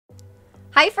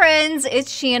Hi friends, it's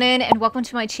Shannon and welcome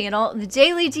to my channel, The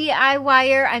Daily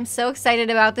DIYer. I'm so excited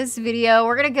about this video.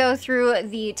 We're going to go through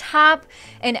the top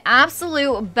and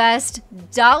absolute best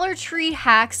Dollar Tree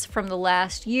hacks from the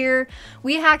last year.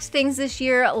 We hacked things this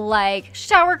year like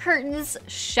shower curtains,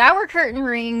 shower curtain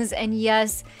rings, and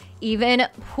yes, even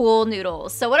pool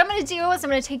noodles. So what I'm going to do is I'm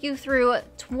going to take you through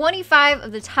 25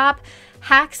 of the top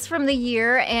hacks from the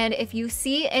year, and if you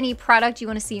see any product you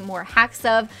want to see more hacks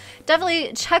of,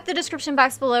 definitely check the description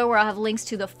box below where I'll have links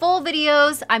to the full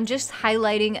videos. I'm just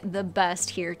highlighting the best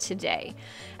here today.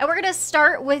 And we're going to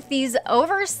start with these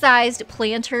oversized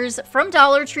planters from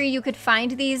Dollar Tree. You could find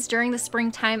these during the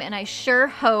springtime, and I sure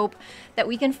hope that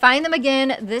we can find them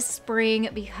again this spring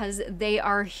because they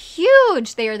are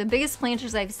huge. They are the biggest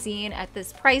planters I've seen at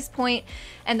this price point.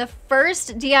 And the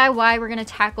first DIY we're going to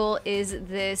tackle is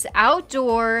this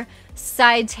outdoor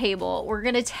side table. We're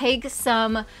going to take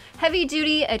some heavy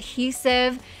duty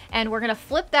adhesive and we're going to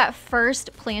flip that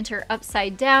first planter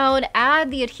upside down, add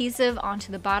the adhesive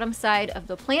onto the bottom side of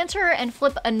the planter, and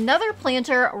flip another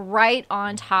planter right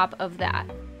on top of that.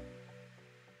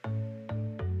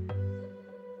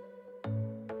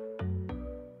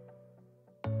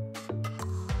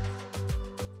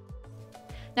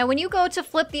 Now, when you go to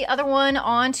flip the other one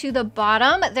onto the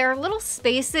bottom, there are little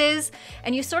spaces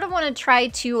and you sort of want to try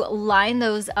to line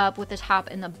those up with the top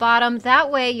and the bottom.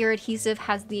 That way your adhesive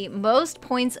has the most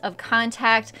points of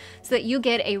contact so that you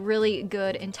get a really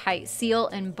good and tight seal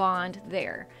and bond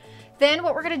there. Then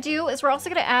what we're going to do is we're also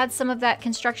going to add some of that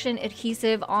construction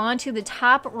adhesive onto the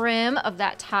top rim of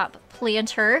that top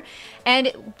planter.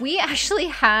 And we actually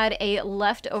had a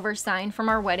leftover sign from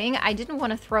our wedding. I didn't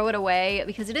want to throw it away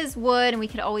because it is wood and we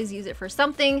could always use it for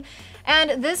something.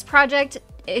 And this project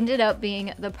ended up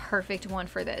being the perfect one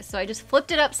for this. So I just flipped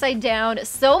it upside down.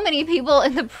 So many people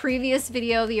in the previous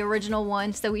video, the original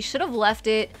one, so we should have left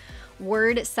it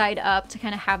word side up to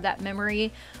kind of have that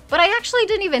memory, but I actually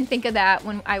didn't even think of that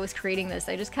when I was creating this.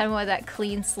 I just kind of wanted that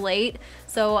clean slate,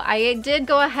 so I did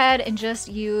go ahead and just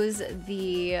use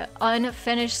the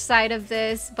unfinished side of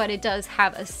this, but it does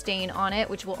have a stain on it,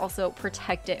 which will also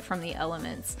protect it from the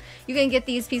elements. You can get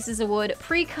these pieces of wood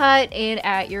pre-cut and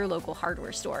at your local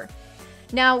hardware store.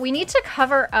 Now we need to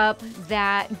cover up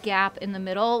that gap in the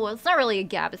middle. Well, it's not really a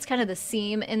gap, it's kind of the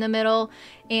seam in the middle,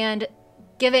 and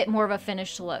give it more of a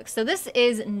finished look. So this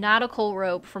is nautical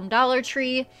rope from Dollar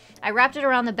Tree. I wrapped it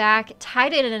around the back,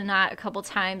 tied it in a knot a couple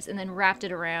times, and then wrapped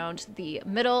it around the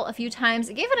middle a few times.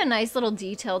 It gave it a nice little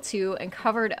detail too and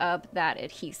covered up that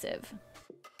adhesive.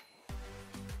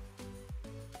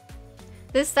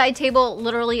 This side table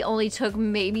literally only took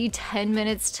maybe 10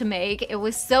 minutes to make. It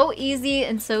was so easy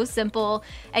and so simple,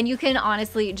 and you can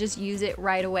honestly just use it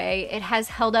right away. It has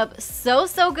held up so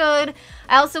good.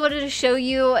 I also wanted to show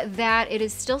you that it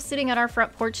is still sitting on our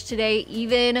front porch today,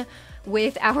 even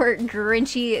with our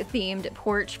Grinchy themed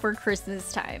porch for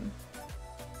Christmas time.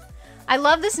 I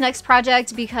love this next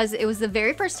project because it was the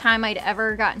very first time I'd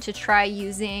ever gotten to try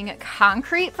using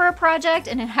concrete for a project,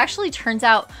 and it actually turns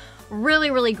out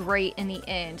really great in the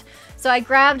end. So I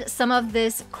grabbed some of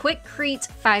this Quikrete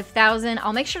 5000.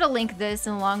 I'll make sure to link this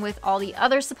along with all the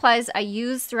other supplies I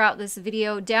use throughout this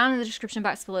video down in the description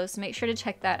box below, so make sure to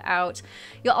check that out.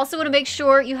 You'll also want to make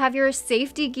sure you have your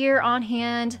safety gear on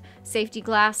hand, safety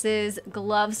glasses,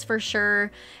 gloves for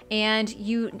sure, and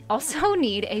you also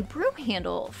need a broom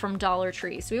handle from Dollar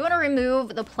Tree. So we want to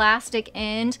remove the plastic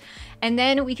end, and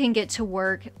then we can get to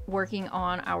working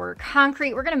on our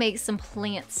concrete. We're going to make some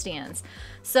plant stands.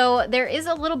 So there is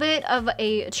a little bit of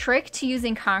a trick to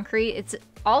using concrete. It's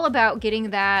all about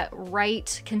getting that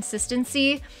right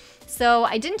consistency. So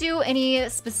I didn't do any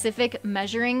specific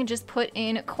measuring, just put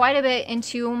in quite a bit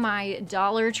into my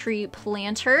Dollar Tree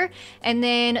planter and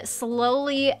then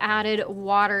slowly added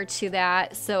water to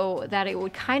that so that it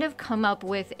would kind of come up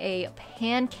with a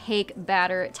pancake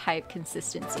batter type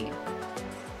consistency.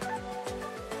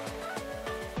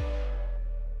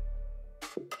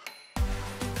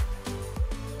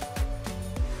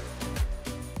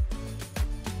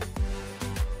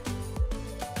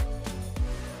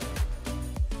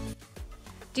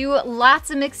 Do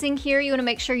lots of mixing here. You want to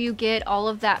make sure you get all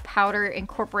of that powder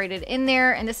incorporated in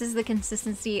there, and this is the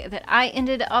consistency that I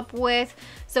ended up with.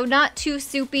 So not too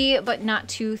soupy, but not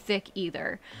too thick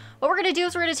either. What we're going to do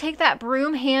is we're going to take that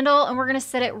broom handle and we're going to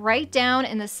set it right down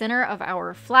in the center of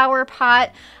our flower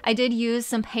pot. I did use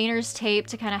some painter's tape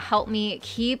to kind of help me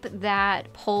keep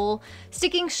that pole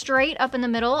sticking straight up in the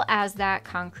middle as that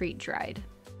concrete dried.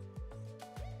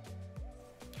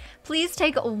 Please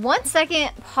take 1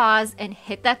 second, pause, and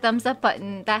hit that thumbs up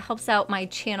button. That helps out my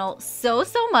channel so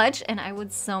much, and I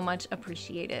would so much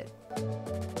appreciate it.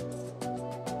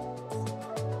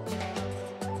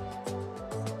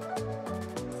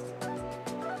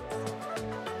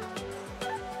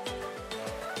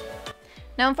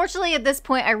 Now, unfortunately, at this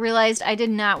point, I realized I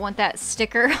did not want that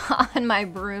sticker on my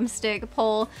broomstick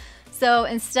pole. So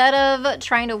instead of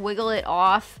trying to wiggle it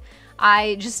off,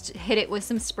 I just hit it with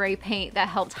some spray paint that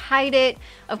helped hide it.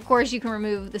 Of course, you can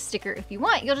remove the sticker if you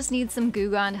want. You'll just need some Goo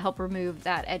Gone to help remove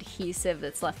that adhesive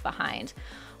that's left behind.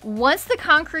 Once the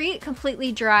concrete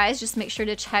completely dries, just make sure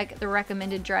to check the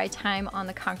recommended dry time on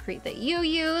the concrete that you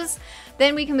use.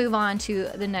 Then we can move on to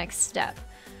the next step.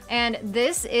 And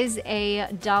this is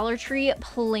a Dollar Tree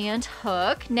plant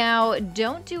hook. Now,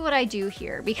 don't do what I do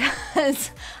here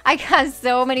because I got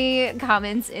so many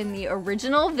comments in the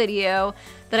original video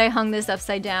that I hung this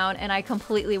upside down, and I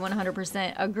completely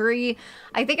 100% agree.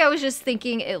 I think I was just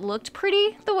thinking it looked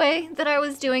pretty the way that I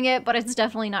was doing it, but it's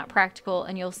definitely not practical,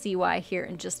 and you'll see why here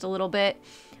in just a little bit.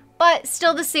 But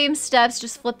still the same steps,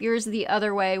 just flip yours the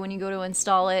other way when you go to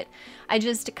install it. I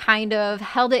just kind of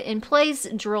held it in place,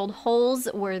 drilled holes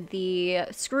where the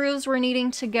screws were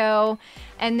needing to go.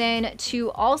 And then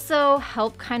to also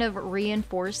help kind of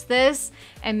reinforce this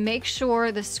and make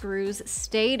sure the screws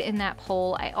stayed in that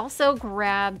pole, I also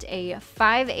grabbed a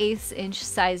 5/8 inch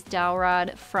size dowel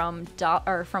rod from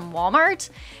Walmart,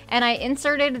 and I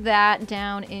inserted that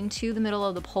down into the middle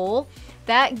of the pole.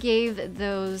 That gave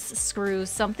those screws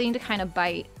something to kind of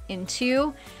bite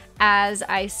into as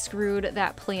I screwed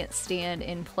that plant stand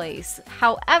in place.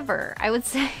 However, I would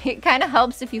say it kind of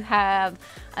helps if you have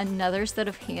another set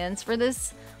of hands for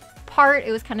this part.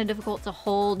 It was kind of difficult to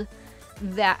hold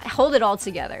it all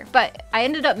together, but I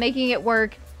ended up making it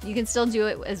work. You can still do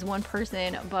it as one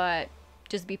person, but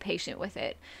just be patient with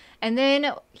it. And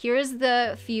then here's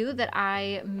the few that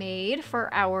I made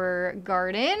for our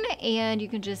garden, and you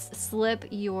can just slip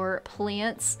your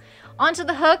plants onto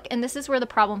the hook. And this is where the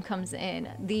problem comes in.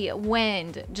 The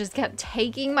wind just kept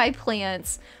taking my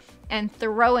plants and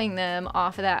throwing them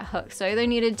off of that hook. So I either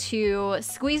needed to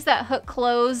squeeze that hook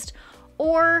closed,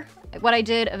 or what I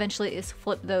did eventually is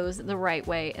flip those the right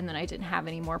way, and then I didn't have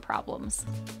any more problems.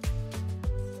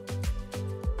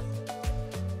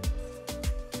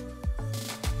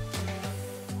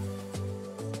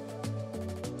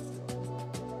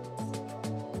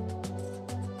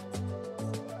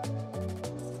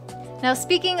 Now,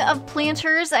 speaking of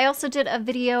planters, I also did a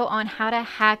video on how to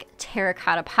hack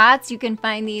terracotta pots. You can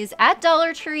find these at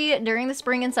Dollar Tree during the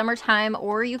spring and summertime,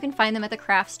 or you can find them at the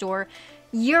craft store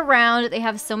year-round. They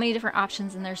have so many different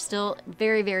options, and they're still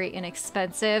very, very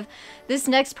inexpensive. This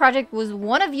next project was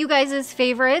one of you guys'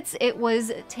 favorites. It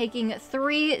was taking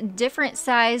 3 different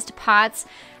sized pots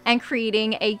and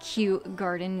creating a cute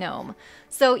garden gnome.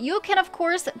 So you can, of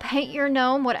course, paint your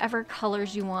gnome whatever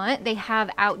colors you want. They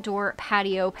have outdoor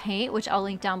patio paint, which I'll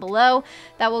link down below.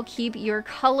 That will keep your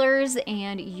colors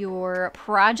and your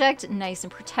project nice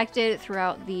and protected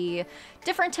throughout the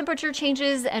different temperature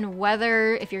changes and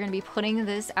weather. If you're going to be putting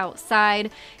this outside,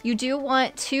 you do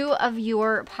want 2 of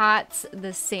your pots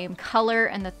the same color,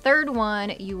 and the third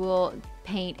one you will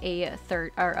paint a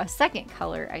second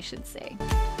color, I should say.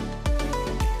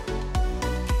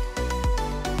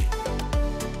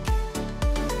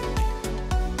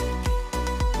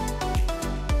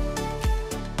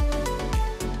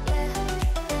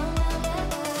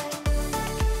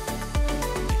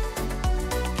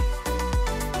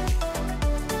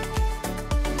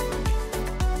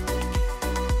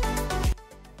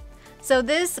 So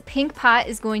this pink pot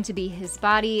is going to be his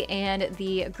body, and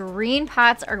the green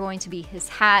pots are going to be his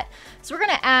hat. So we're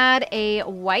going to add a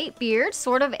white beard,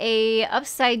 sort of a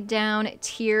upside down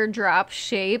teardrop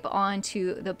shape,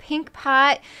 onto the pink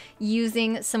pot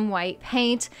using some white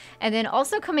paint, and then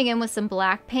also coming in with some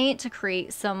black paint to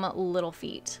create some little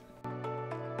feet.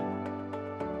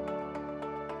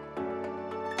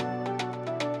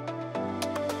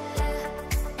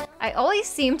 I always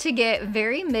seem to get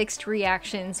very mixed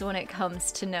reactions when it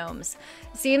comes to gnomes.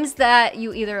 It seems that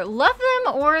you either love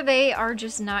them or they are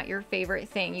just not your favorite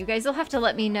thing. You guys will have to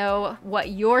let me know what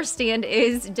your stand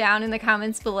is down in the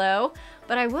comments below.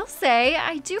 But I will say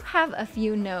I do have a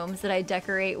few gnomes that I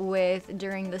decorate with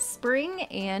during the spring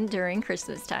and during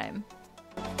Christmas time.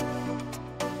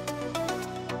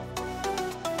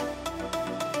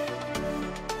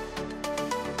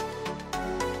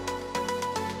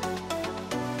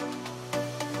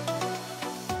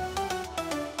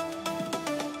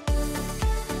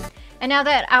 And now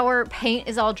that our paint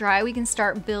is all dry, we can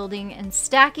start building and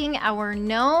stacking our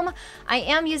gnome. I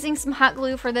am using some hot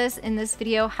glue for this in this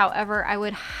video. However, I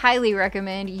would highly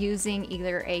recommend using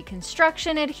either a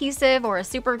construction adhesive or a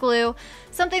super glue,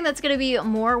 something that's going to be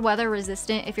more weather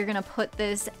resistant if you're going to put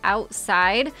this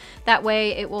outside. That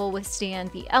way it will withstand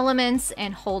the elements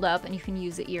and hold up, and you can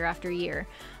use it year after year.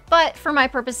 But for my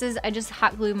purposes, I just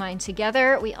hot glue mine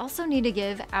together. We also need to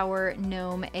give our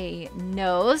gnome a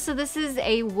nose. So this is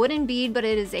a wooden bead, but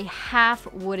it is a half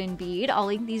wooden bead. I'll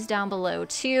link these down below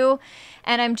too.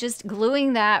 And I'm just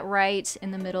gluing that right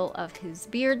in the middle of his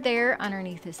beard there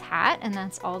underneath his hat. And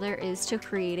that's all there is to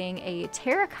creating a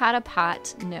terracotta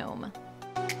pot gnome.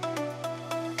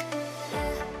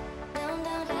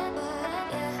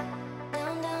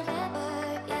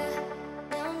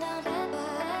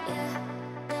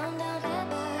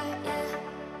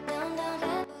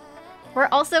 We're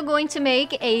also going to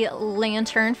make a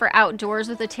lantern for outdoors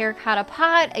with a terracotta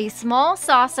pot, a small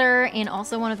saucer, and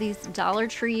also one of these Dollar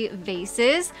Tree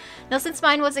vases. Now, since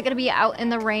mine wasn't going to be out in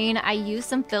the rain, I used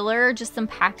some filler, just some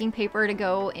packing paper to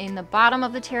go in the bottom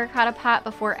of the terracotta pot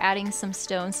before adding some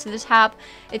stones to the top.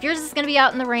 If yours is going to be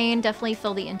out in the rain, definitely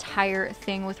fill the entire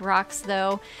thing with rocks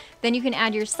though. Then you can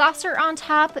add your saucer on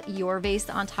top, your vase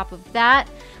on top of that,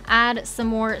 add some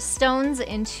more stones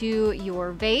into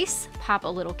your vase, pop a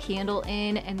little candle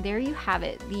in, and there you have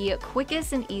it. The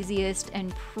quickest and easiest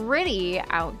and pretty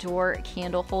outdoor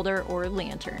candle holder or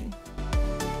lantern.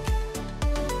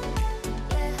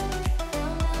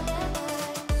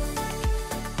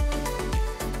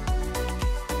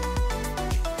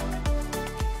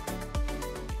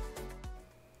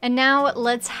 And now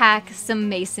let's hack some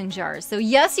mason jars. So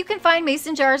yes, you can find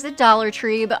mason jars at Dollar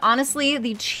Tree, but honestly,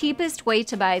 the cheapest way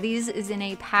to buy these is in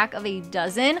a pack of a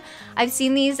dozen. I've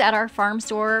seen these at our farm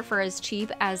store for as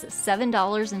cheap as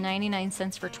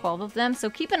 $7.99 for 12 of them.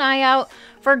 So keep an eye out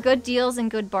for good deals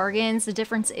and good bargains. The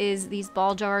difference is these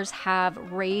ball jars have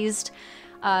raised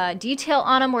detail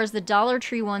on them, whereas the Dollar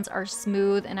Tree ones are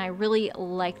smooth, and I really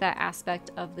like that aspect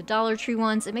of the Dollar Tree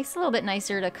ones. It makes it a little bit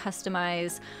nicer to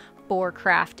customize for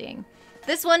crafting.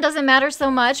 This one doesn't matter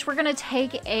so much. We're gonna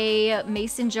take a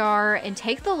mason jar and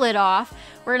take the lid off.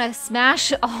 We're gonna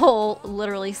smash a hole,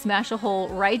 literally smash a hole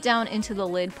right down into the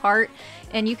lid part.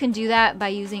 And you can do that by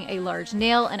using a large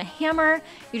nail and a hammer.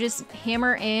 You just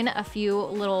hammer in a few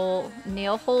little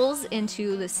nail holes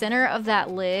into the center of that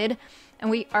lid. And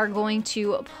we are going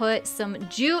to put some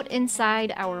jute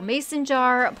inside our mason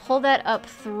jar, pull that up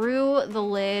through the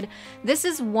lid. This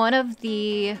is one of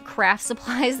the craft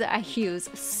supplies that I use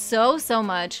so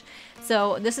much.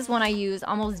 So this is one I use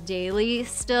almost daily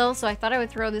still, so I thought I would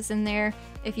throw this in there.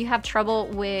 If you have trouble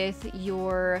with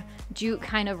your jute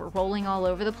kind of rolling all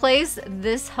over the place,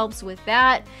 this helps with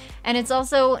that. And it's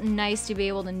also nice to be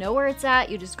able to know where it's at.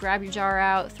 You just grab your jar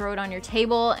out, throw it on your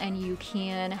table, and you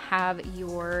can have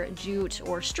your jute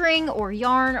or string or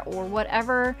yarn or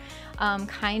whatever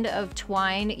kind of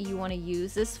twine you want to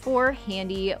use this for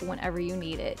handy whenever you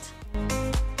need it.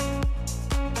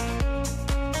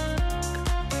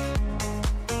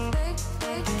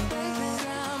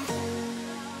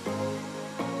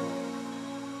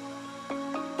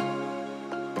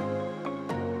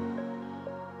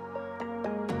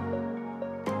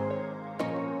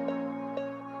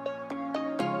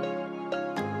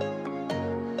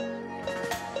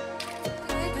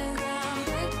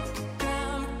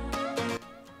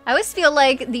 I always feel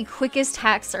like the quickest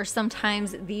hacks are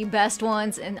sometimes the best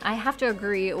ones, and I have to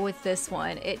agree with this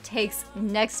one. It takes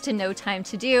next to no time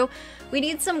to do. We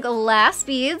need some glass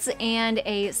beads and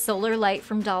a solar light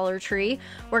from Dollar Tree.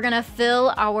 We're gonna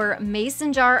fill our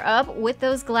mason jar up with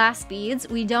those glass beads.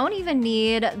 We don't even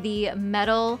need the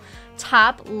metal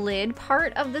top lid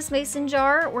part of this mason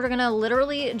jar. We're gonna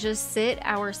literally just sit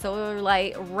our solar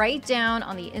light right down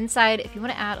on the inside. If you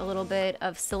want to add a little bit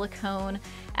of silicone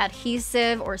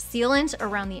adhesive or sealant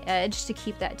around the edge to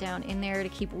keep that down in there to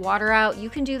keep water out, you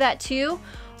can do that too,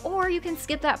 or you can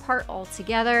skip that part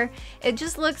altogether. It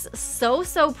just looks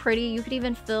so pretty. You could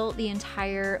even fill the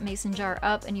entire mason jar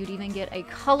up and you'd even get a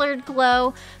colored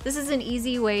glow. This is an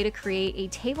easy way to create a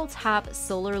tabletop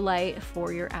solar light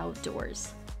for your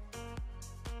outdoors.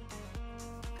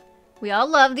 We all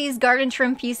love these garden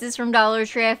trim pieces from Dollar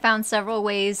Tree. I found several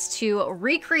ways to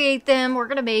recreate them. We're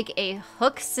gonna make a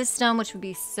hook system, which would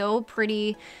be so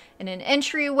pretty in an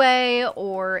entryway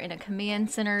or in a command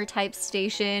center type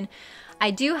station. I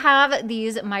do have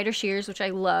these miter shears, which I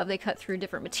love. They cut through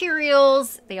different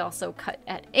materials. They also cut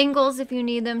at angles if you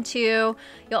need them to.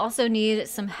 You'll also need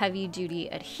some heavy duty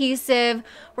adhesive.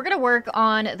 We're gonna work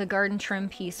on the garden trim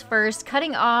piece first,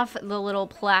 cutting off the little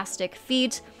plastic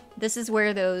feet. This is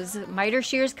where those miter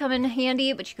shears come in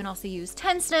handy, but you can also use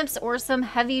 10 snips or some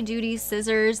heavy duty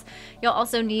scissors. You'll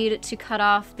also need to cut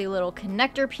off the little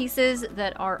connector pieces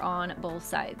that are on both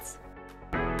sides.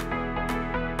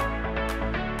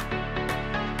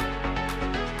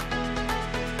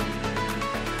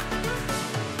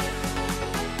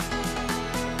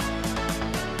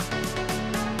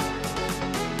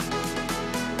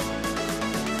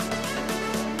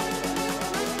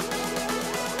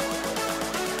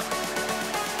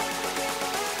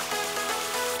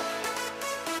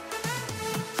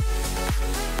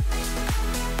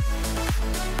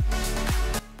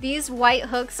 These white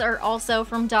hooks are also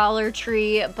from Dollar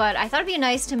Tree, but I thought it'd be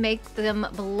nice to make them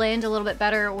blend a little bit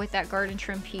better with that garden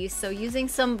trim piece. So using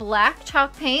some black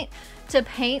chalk paint to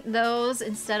paint those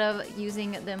instead of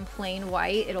using them plain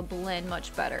white, it'll blend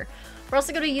much better. We're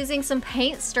also going to be using some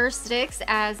paint stir sticks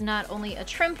as not only a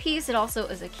trim piece, it also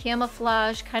is a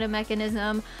camouflage kind of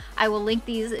mechanism. I will link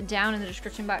these down in the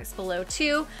description box below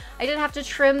too. I did have to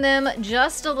trim them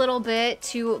just a little bit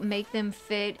to make them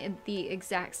fit in the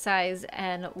exact size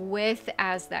and width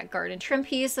as that garden trim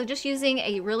piece. So just using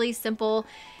a really simple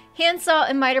handsaw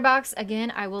and miter box.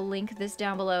 Again, I will link this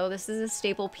down below. This is a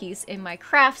staple piece in my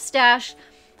craft stash.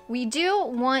 We do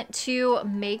want to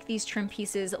make these trim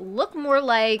pieces look more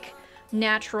like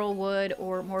natural wood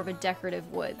or more of a decorative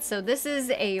wood. So this is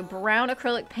a brown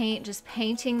acrylic paint, just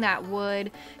painting that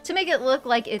wood to make it look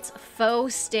like it's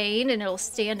faux stained, and it'll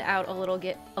stand out a little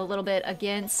bit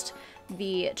against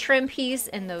the trim piece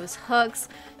and those hooks.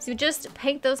 So just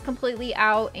paint those completely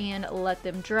out and let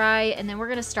them dry, and then we're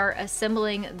going to start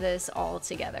assembling this all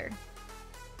together.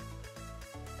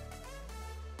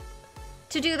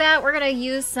 To do that, we're going to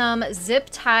use some zip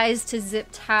ties to zip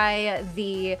tie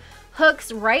the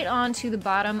hooks right onto the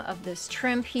bottom of this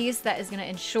trim piece. That is going to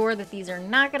ensure that these are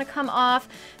not going to come off.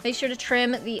 Make sure to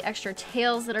trim the extra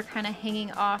tails that are kind of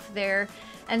hanging off there.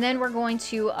 And then we're going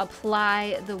to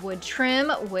apply the wood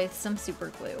trim with some super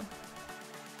glue.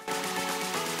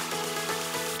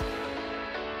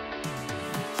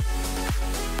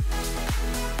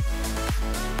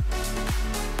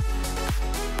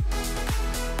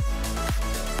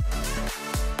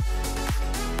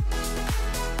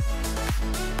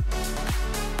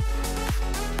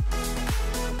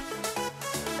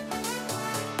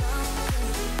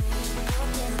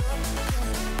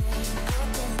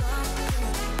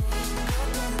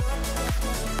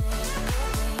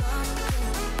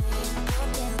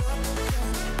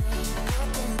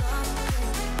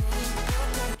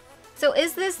 So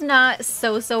is this not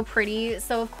so pretty?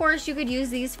 So of course you could use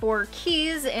these for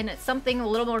keys, and it's something a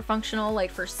little more functional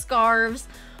like for scarves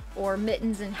or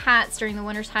mittens and hats during the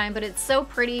winter time, but it's so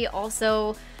pretty,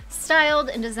 also styled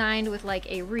and designed with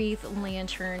like a wreath,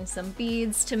 lantern, some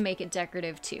beads to make it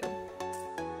decorative too.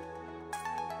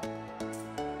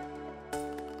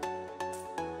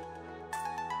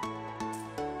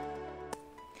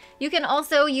 You can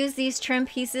also use these trim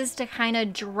pieces to kind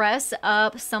of dress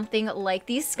up something like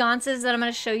these sconces that I'm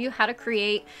going to show you how to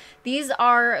create. These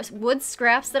are wood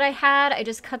scraps that I had. I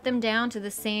just cut them down to the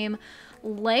same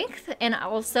length, and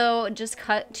also just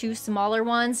cut 2 smaller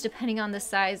ones depending on the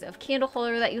size of candle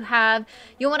holder that you have.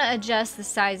 You'll want to adjust the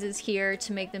sizes here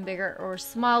to make them bigger or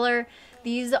smaller.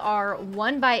 These are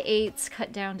 1x8s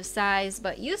cut down to size,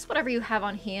 but use whatever you have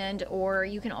on hand, or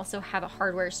you can also have a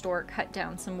hardware store cut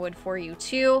down some wood for you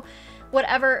too.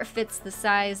 Whatever fits the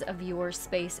size of your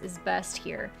space is best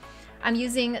here. I'm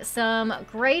using some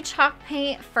gray chalk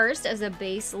paint first as a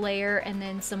base layer, and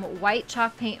then some white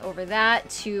chalk paint over that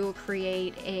to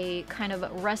create a kind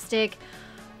of rustic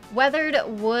weathered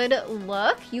wood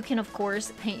look. You can of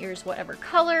course paint yours whatever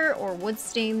color or wood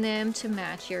stain them to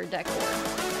match your decor.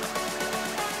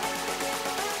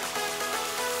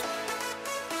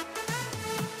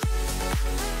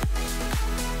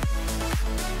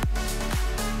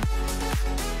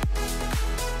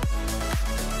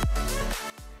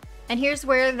 And here's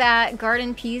where that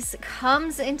garden piece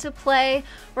comes into play.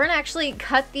 We're gonna actually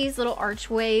cut these little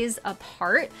archways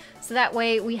apart, so that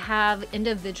way we have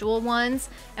individual ones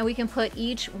and we can put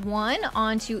each one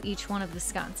onto each one of the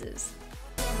sconces.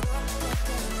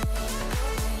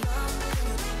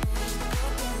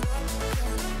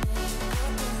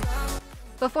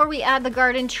 Before we add the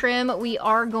garden trim, we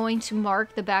are going to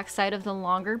mark the backside of the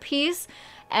longer piece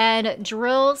and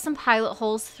drill some pilot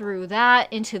holes through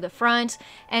that into the front,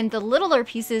 and the littler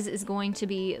pieces is going to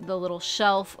be the little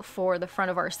shelf for the front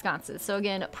of our sconces. So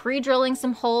again, pre-drilling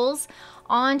some holes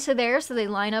onto there so they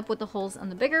line up with the holes on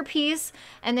the bigger piece,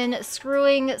 and then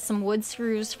screwing some wood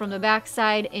screws from the back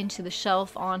side into the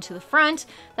shelf onto the front.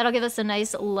 That'll give us a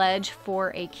nice ledge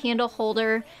for a candle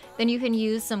holder. Then you can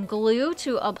use some glue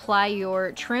to apply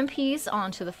your trim piece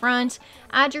onto the front,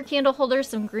 add your candle holder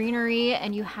some greenery,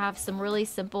 and you have some really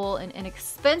simple and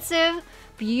inexpensive,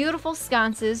 beautiful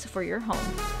sconces for your home.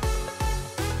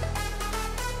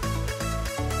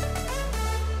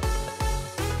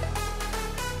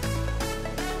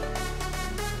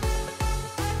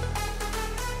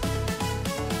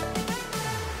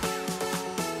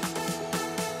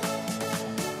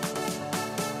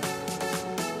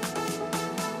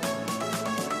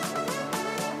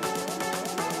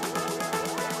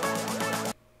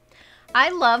 I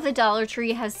love the Dollar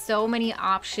Tree has so many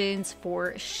options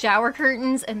for shower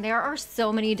curtains, and there are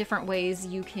so many different ways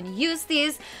you can use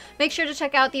these. Make sure to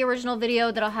check out the original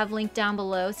video that I'll have linked down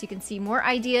below so you can see more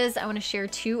ideas. I want to share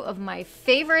two of my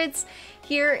favorites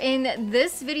here in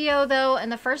this video though, and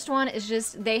the first one is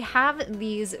just they have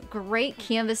these great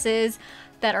canvases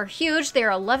that are huge. They're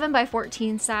 11 by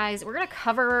 14 size. We're gonna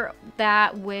cover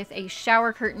that with a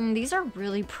shower curtain. These are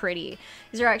really pretty.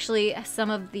 These are actually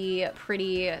some of the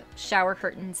pretty shower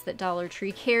curtains that Dollar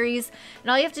Tree carries.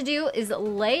 And all you have to do is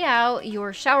lay out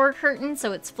your shower curtain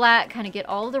so it's flat, kind of get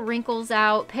all the wrinkles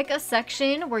out, pick a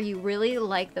section where you really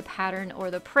like the pattern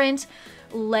or the print,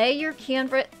 lay your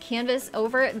canvas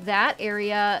over that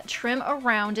area, trim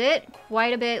around it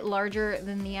quite a bit larger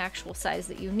than the actual size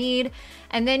that you need,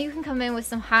 and then you can come in with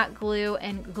some hot glue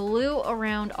and glue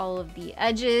around all of the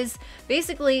edges,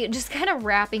 basically just kind of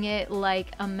wrapping it like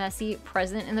a messy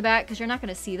present in the back because you're not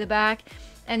going to see the back.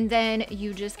 And then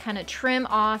you just kind of trim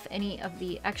off any of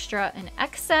the extra and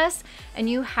excess, and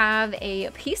you have a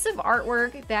piece of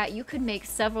artwork that you could make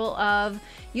several of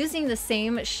using the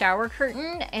same shower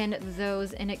curtain and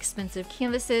those inexpensive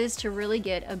canvases to really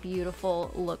get a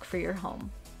beautiful look for your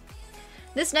home.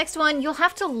 This next one, you'll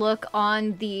have to look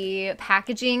on the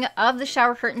packaging of the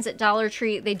shower curtains at Dollar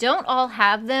Tree. They don't all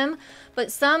have them,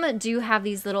 but some do have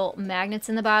these little magnets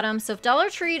in the bottom. So if Dollar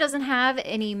Tree doesn't have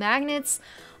any magnets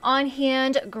on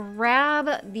hand,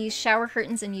 grab these shower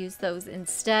curtains and use those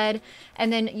instead.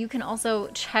 And then you can also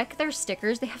check their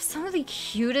stickers. They have some of the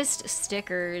cutest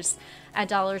stickers at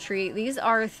Dollar Tree. These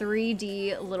are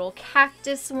 3D little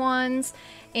cactus ones,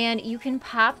 and you can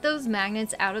pop those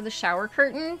magnets out of the shower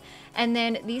curtain, and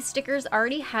then these stickers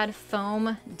already had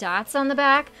foam dots on the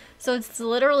back, so it's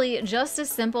literally just as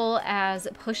simple as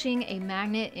pushing a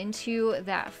magnet into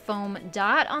that foam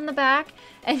dot on the back,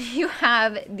 and you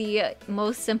have the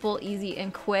most simple, easy,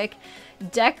 and quick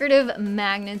decorative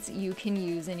magnets you can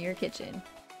use in your kitchen.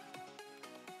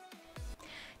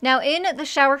 Now in the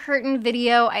shower curtain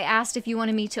video, I asked if you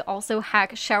wanted me to also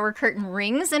hack shower curtain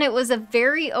rings, and it was a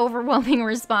very overwhelming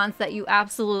response that you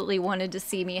absolutely wanted to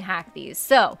see me hack these.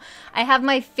 So I have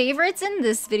my favorites in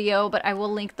this video, but I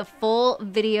will link the full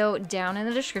video down in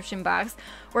the description box.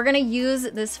 We're gonna use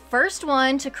this first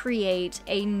one to create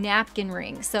a napkin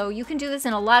ring. So you can do this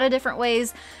in a lot of different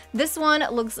ways. This one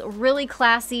looks really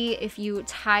classy if you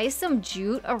tie some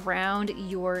jute around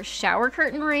your shower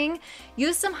curtain ring,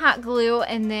 use some hot glue,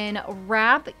 and then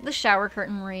wrap the shower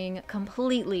curtain ring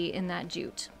completely in that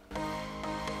jute.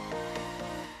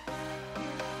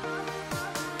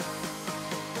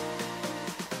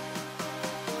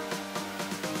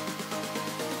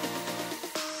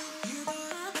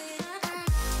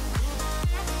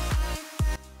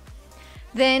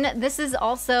 Then this is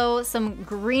also some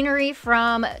greenery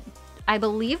from, I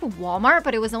believe, Walmart,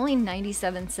 but it was only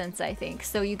 97 cents, I think.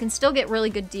 So you can still get really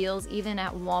good deals even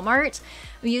at Walmart.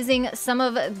 I'm using some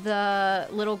of the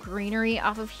little greenery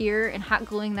off of here and hot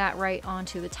gluing that right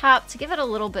onto the top to give it a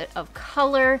little bit of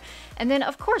color. And then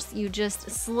of course you just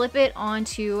slip it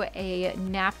onto a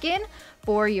napkin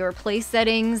for your place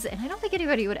settings. And I don't think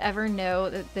anybody would ever know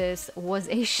that this was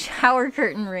a shower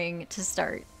curtain ring to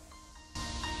start.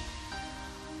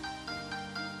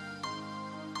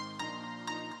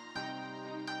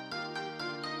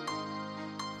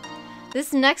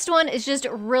 This next one is just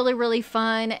really, really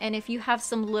fun, and if you have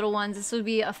some little ones, this would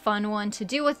be a fun one to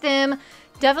do with them.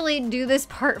 Definitely do this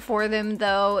part for them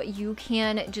though. You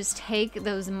can just take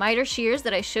those miter shears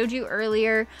that I showed you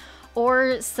earlier,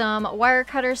 or some wire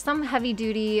cutters, some heavy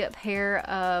duty pair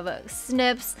of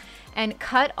snips, and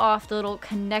cut off the little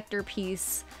connector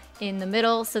piece in the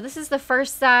middle. So this is the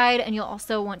first side, and you'll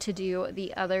also want to do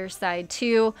the other side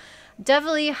too.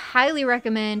 Definitely highly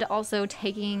recommend also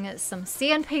taking some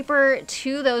sandpaper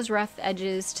to those rough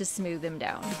edges to smooth them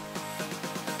down.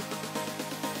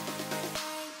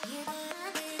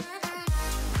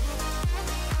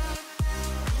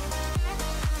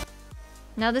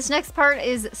 Now this next part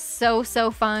is so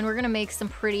fun. We're gonna make some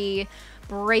pretty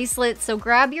bracelets. So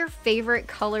grab your favorite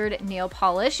colored nail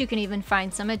polish. You can even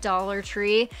find some at Dollar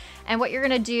Tree. And what you're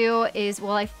gonna do is,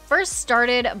 well, I first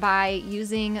started by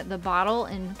using the bottle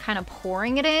and kind of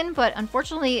pouring it in, but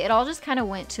unfortunately it all just kind of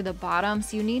went to the bottom.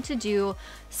 So you need to do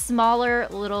smaller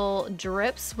little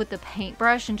drips with the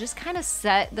paintbrush and just kind of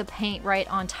set the paint right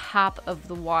on top of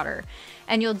the water.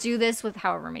 And you'll do this with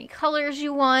however many colors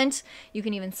you want. You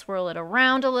can even swirl it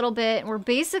around a little bit. And we're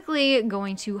basically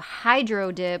going to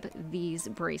hydro dip these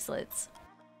bracelets.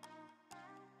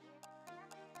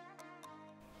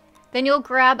 Then you'll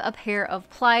grab a pair of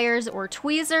pliers or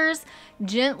tweezers,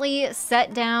 gently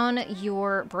set down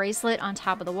your bracelet on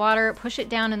top of the water, push it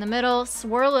down in the middle,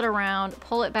 swirl it around,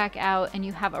 pull it back out, and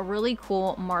you have a really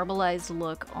cool marbleized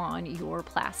look on your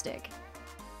plastic.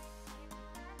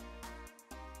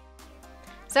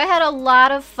 So I had a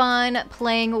lot of fun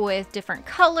playing with different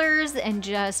colors and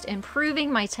just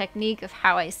improving my technique of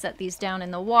how I set these down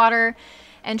in the water,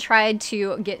 and tried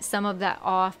to get some of that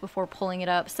off before pulling it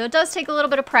up. So it does take a little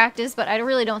bit of practice, but I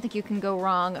really don't think you can go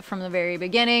wrong from the very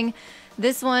beginning.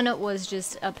 This one was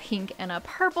just a pink and a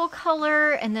purple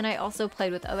color, and then I also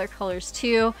played with other colors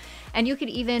too. And you could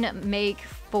even make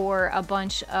for a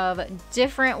bunch of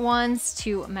different ones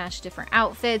to match different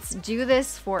outfits. Do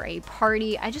this for a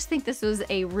party. I just think this was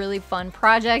a really fun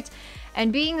project.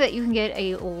 And being that you can get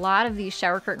a lot of these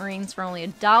shower curtain rings for only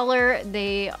 $1,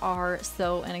 they are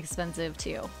so inexpensive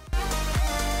too.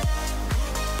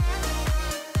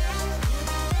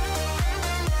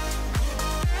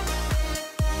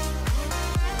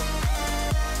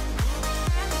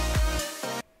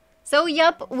 So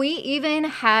yep, we even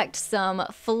hacked some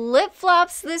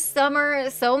flip-flops this summer.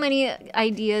 So many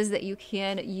ideas that you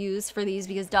can use for these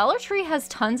because Dollar Tree has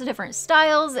tons of different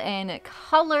styles and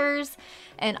colors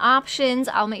and options.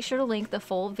 I'll make sure to link the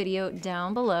full video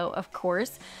down below, of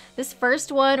course. This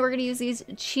first one, we're gonna use these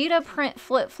cheetah print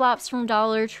flip-flops from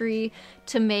Dollar Tree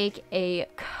to make a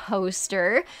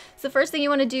coaster. So the first thing you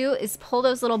wanna do is pull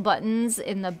those little buttons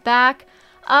in the back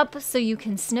up so you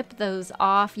can snip those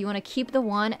off. You want to keep the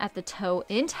one at the toe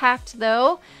intact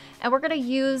though, and we're going to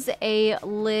use a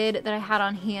lid that I had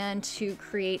on hand to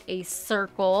create a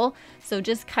circle. So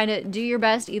just kind of do your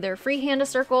best, either freehand a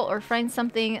circle or find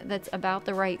something that's about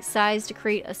the right size to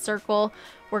create a circle.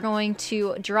 We're going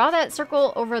to draw that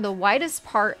circle over the widest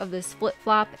part of this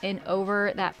flip-flop and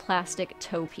over that plastic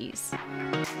toe piece.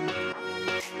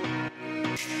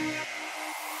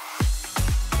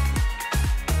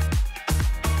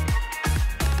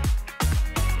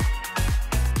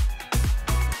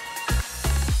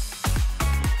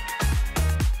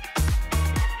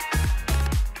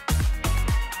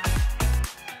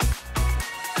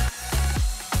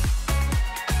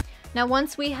 Now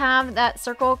once we have that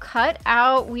circle cut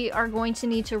out, we are going to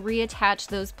need to reattach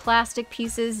those plastic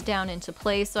pieces down into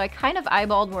place. So I kind of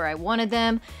eyeballed where I wanted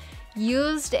them,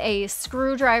 used a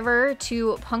screwdriver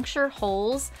to puncture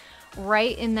holes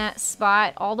right in that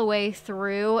spot all the way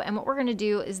through. And what we're going to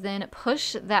do is then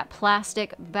push that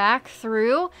plastic back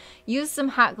through, use some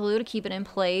hot glue to keep it in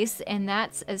place, and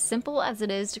that's as simple as it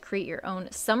is to create your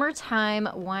own summertime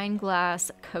wine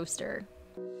glass coaster.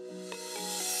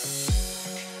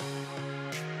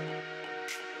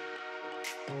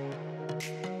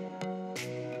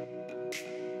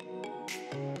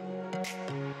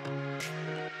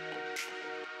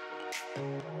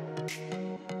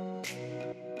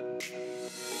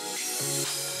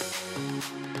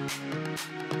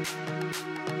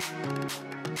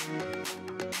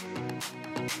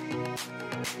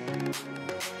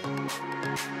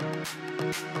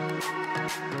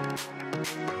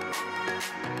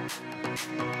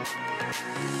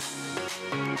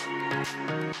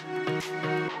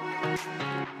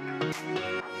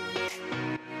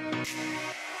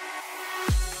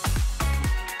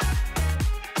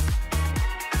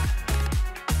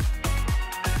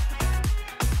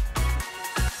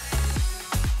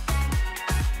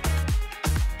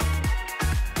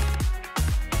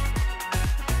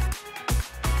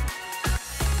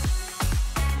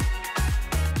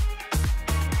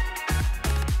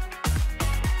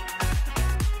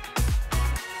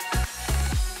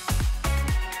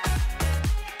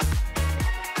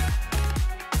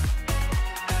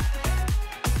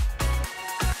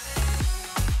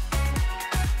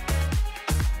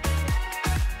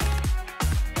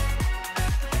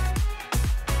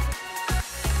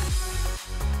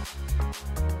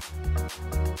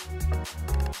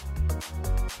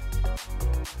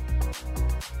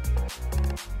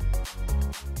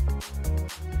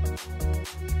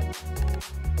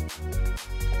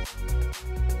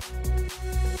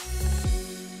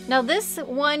 Now this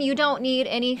one, you don't need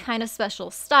any kind of special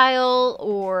style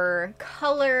or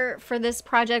color for this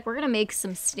project. We're gonna make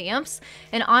some stamps,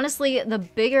 and honestly, the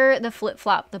bigger the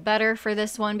flip-flop, the better for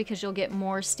this one, because you'll get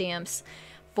more stamps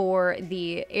for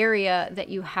the area that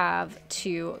you have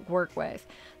to work with.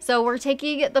 So we're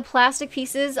taking the plastic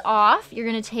pieces off. You're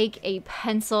gonna take a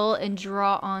pencil and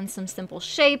draw on some simple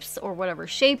shapes or whatever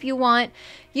shape you want.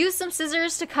 Use some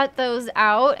scissors to cut those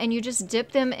out, and you just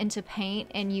dip them into paint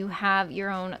and you have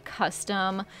your own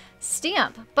custom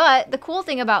stamp. But the cool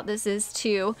thing about this is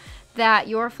too, that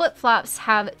your flip-flops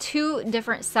have 2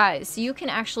 different sides. So you can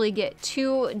actually get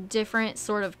 2 different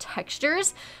sort of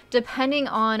textures depending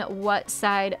on what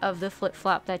side of the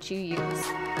flip-flop that you use.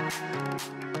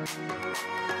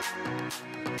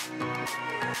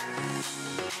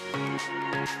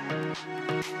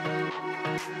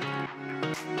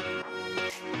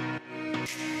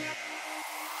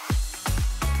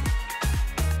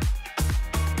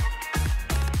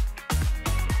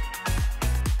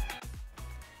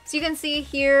 So you can see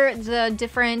here the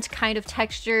different kind of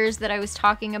textures that I was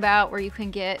talking about, where you can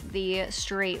get the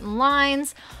straight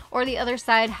lines, or the other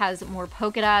side has more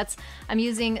polka dots. I'm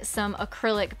using some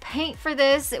acrylic paint for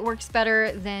this. It works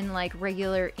better than like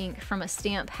regular ink from a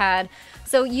stamp pad.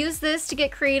 So use this to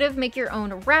get creative, make your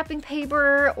own wrapping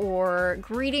paper or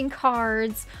greeting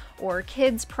cards or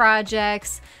kids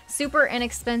projects. Super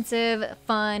inexpensive,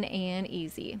 fun, and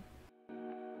easy.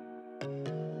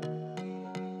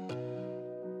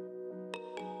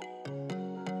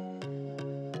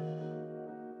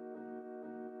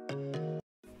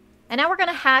 And now we're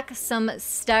gonna hack some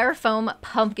styrofoam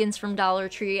pumpkins from Dollar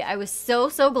Tree. I was so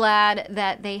glad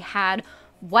that they had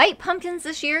white pumpkins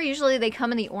this year. Usually they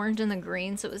come in the orange and the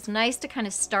green, so it was nice to kind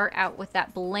of start out with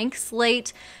that blank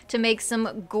slate to make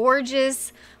some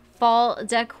gorgeous fall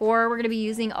decor. We're gonna be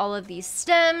using all of these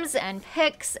stems and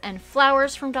picks and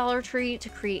flowers from Dollar Tree to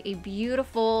create a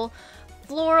beautiful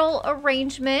floral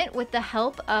arrangement with the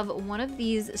help of one of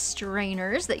these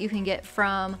strainers that you can get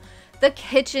from the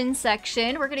kitchen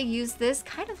section. We're gonna use this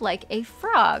kind of like a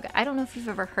frog. I don't know if you've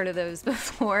ever heard of those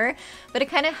before, but it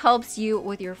kind of helps you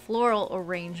with your floral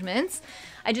arrangements.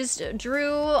 I just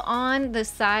drew on the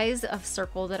size of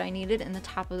circle that I needed in the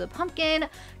top of the pumpkin,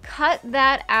 cut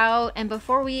that out, and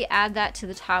before we add that to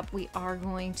the top, we are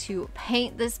going to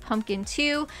paint this pumpkin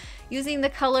too, using the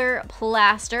color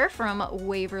Plaster from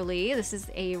Waverly. This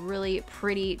is a really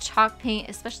pretty chalk paint,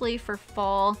 especially for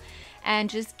fall,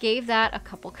 and just gave that a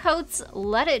couple coats,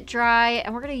 let it dry,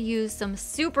 and we're gonna use some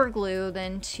super glue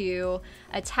then to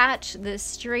attach this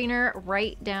strainer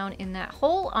right down in that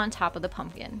hole on top of the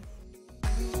pumpkin.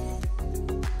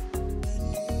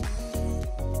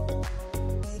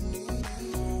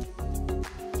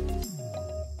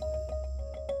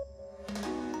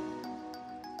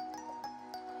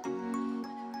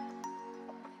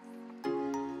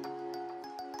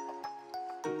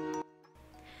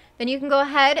 Then you can go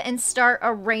ahead and start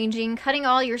arranging, cutting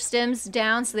all your stems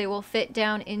down so they will fit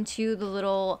down into the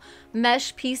little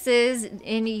mesh pieces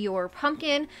in your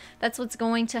pumpkin. That's what's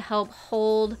going to help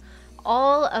hold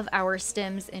all of our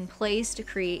stems in place to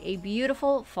create a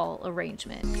beautiful fall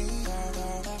arrangement.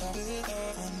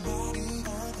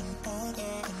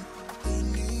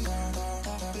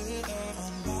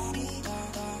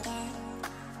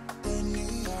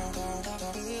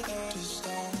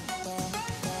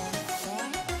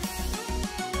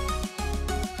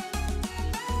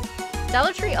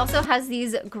 Dollar Tree also has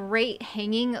these great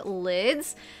hanging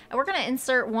lids, and we're gonna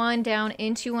insert one down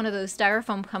into one of those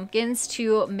styrofoam pumpkins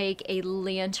to make a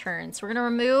lantern. So we're gonna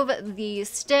remove the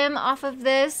stem off of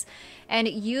this and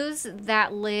use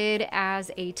that lid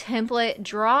as a template,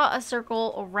 draw a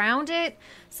circle around it,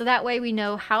 so that way we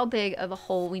know how big of a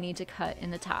hole we need to cut in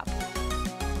the top.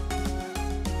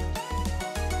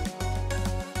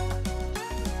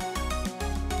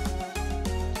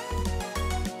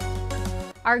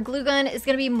 Our glue gun is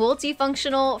going to be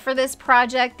multifunctional for this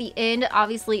project. The end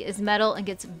obviously is metal and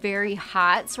gets very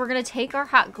hot. So we're going to take our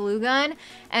hot glue gun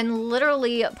and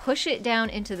literally push it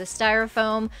down into the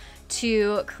styrofoam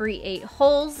to create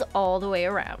holes all the way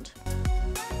around.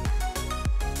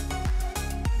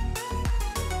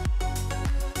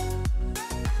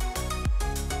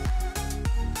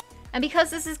 And because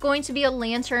this is going to be a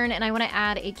lantern and I want to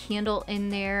add a candle in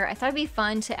there, I thought it'd be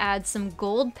fun to add some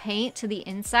gold paint to the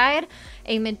inside,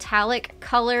 a metallic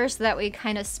color, so that way it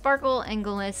kind of sparkle and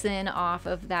glisten off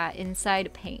of that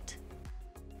inside paint.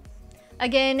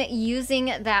 Again, using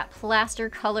that plaster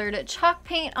colored chalk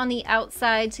paint on the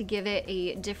outside to give it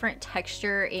a different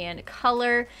texture and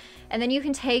color. And then you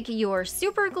can take your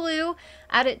super glue,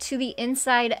 add it to the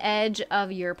inside edge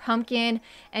of your pumpkin,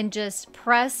 and just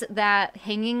press that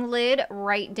hanging lid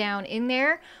right down in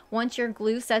there. Once your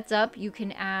glue sets up, you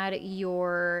can add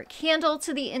your candle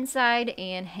to the inside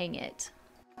and hang it.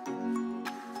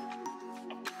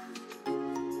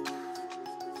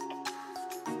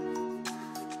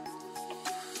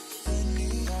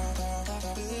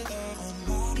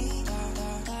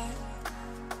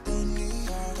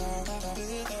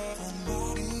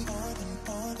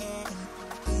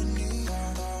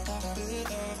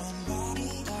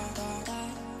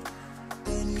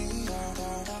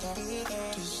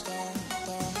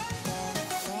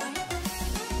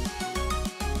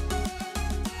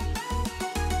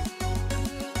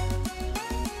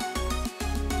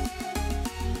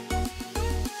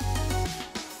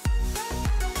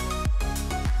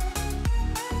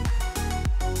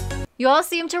 You all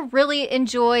seem to really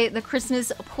enjoy the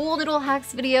Christmas pool noodle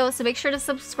hacks video, so make sure to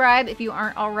subscribe if you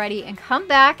aren't already and come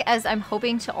back, as I'm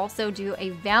hoping to also do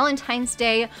a Valentine's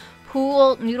Day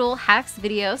pool noodle hacks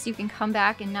video, so you can come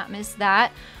back and not miss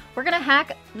that. We're gonna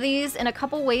hack these in a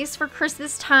couple ways for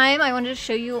Christmas time. I wanted to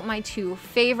show you my two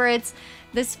favorites.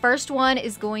 This first one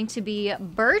is going to be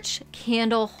birch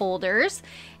candle holders.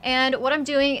 And what I'm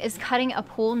doing is cutting a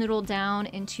pool noodle down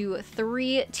into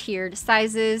 3 tiered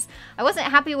sizes. I wasn't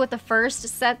happy with the first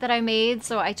set that I made,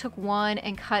 so I took one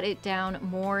and cut it down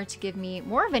more to give me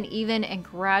more of an even and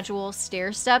gradual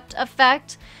stair-stepped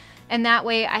effect. And that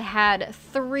way I had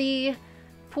 3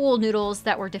 pool noodles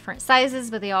that were different sizes,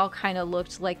 but they all kind of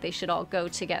looked like they should all go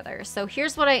together. So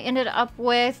here's what I ended up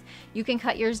with. You can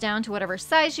cut yours down to whatever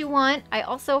size you want. I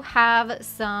also have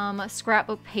some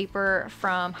scrapbook paper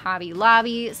from Hobby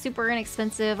Lobby, super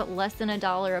inexpensive, less than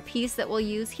 $1 a piece, that we'll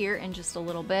use here in just a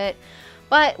little bit.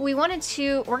 But we're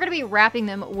gonna be wrapping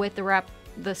them with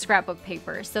the scrapbook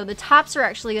paper. So the tops are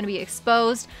actually gonna be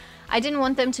exposed. I didn't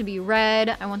want them to be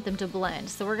red, I want them to blend.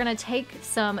 So we're gonna take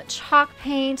some chalk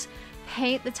paint,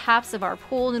 paint the tops of our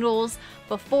pool noodles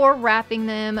before wrapping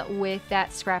them with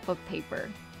that scrapbook paper.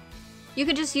 You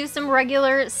could just use some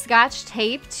regular Scotch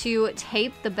tape to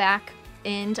tape the back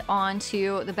end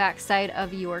onto the back side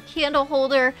of your candle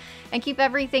holder and keep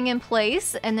everything in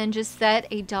place, and then just set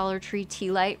a Dollar Tree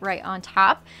tea light right on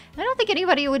top. And I don't think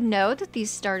anybody would know that these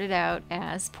started out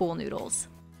as pool noodles.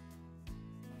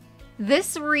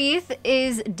 This wreath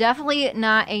is definitely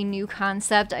not a new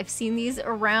concept. I've seen these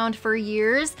around for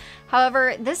years.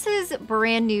 However, this is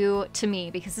brand new to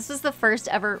me because this was the first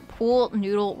ever pool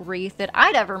noodle wreath that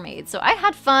I'd ever made. So I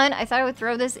had fun. I thought I would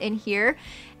throw this in here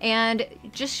and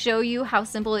just show you how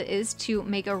simple it is to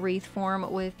make a wreath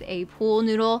form with a pool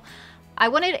noodle. I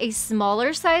wanted a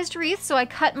smaller sized wreath, so I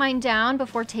cut mine down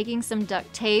before taking some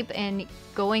duct tape and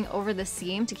going over the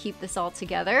seam to keep this all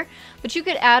together. But you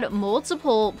could add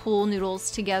multiple pool noodles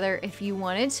together if you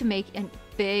wanted to make a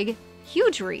big,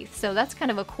 huge wreath. So that's kind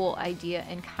of a cool idea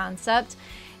and concept.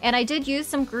 And I did use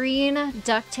some green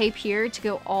duct tape here to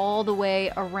go all the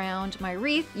way around my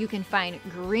wreath. You can find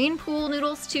green pool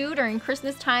noodles too during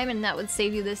Christmas time, and that would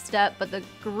save you this step, but the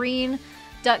green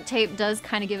duct tape does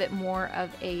kind of give it more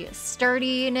of a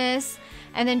sturdiness.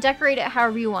 And then decorate it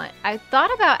however you want. I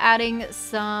thought about adding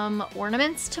some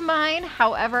ornaments to mine,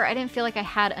 however I didn't feel like I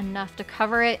had enough to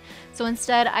cover it, so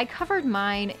instead I covered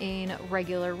mine in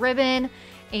regular ribbon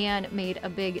and made a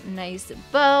big nice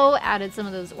bow, added some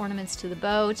of those ornaments to the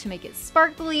bow to make it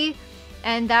sparkly.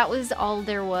 And that was all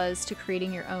there was to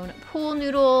creating your own pool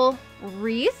noodle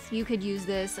wreath. You could use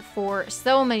this for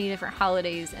so many different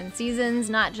holidays and seasons,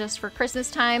 not just for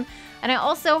Christmas time. And I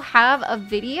also have a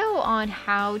video on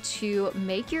how to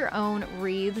make your own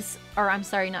wreaths, or I'm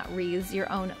sorry, not wreaths,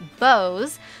 your own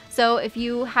bows. So if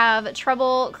you have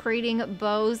trouble creating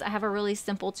bows, I have a really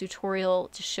simple tutorial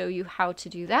to show you how to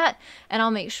do that. And I'll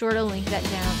make sure to link that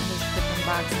down in the description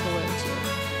box below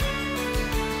too.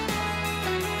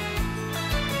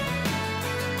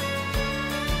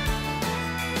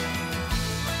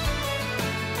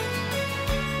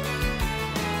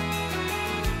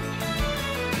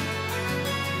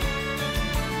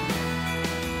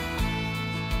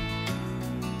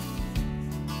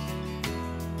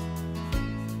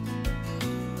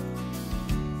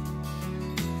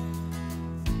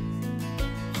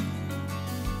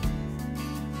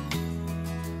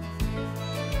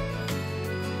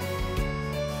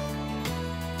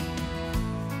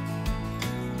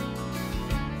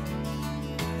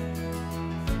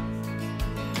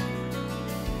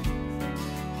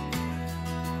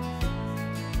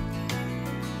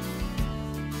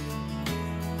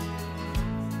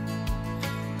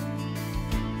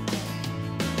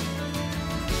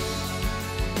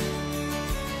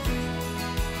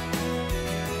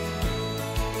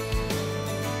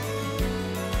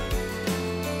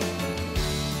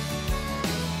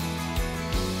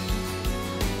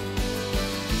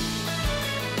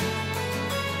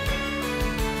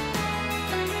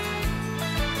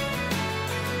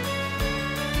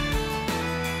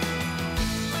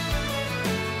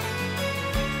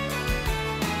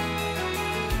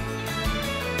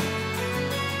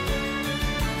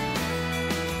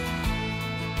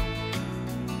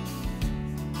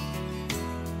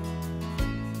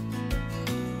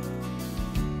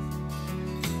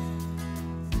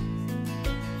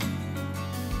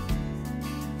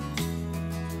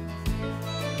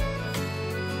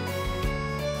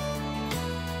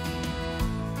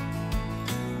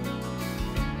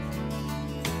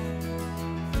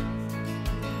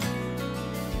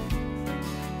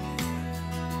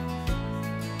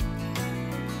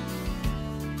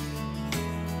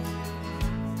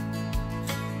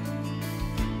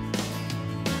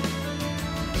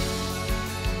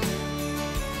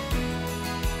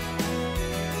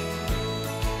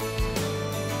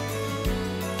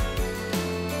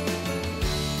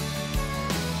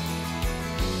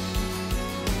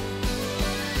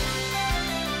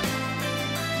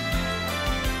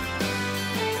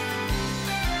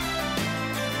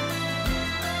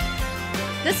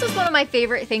 This was one of my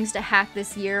favorite things to hack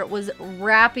this year, was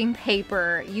wrapping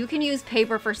paper. You can use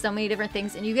paper for so many different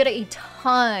things, and you get a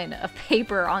ton of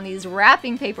paper on these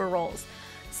wrapping paper rolls.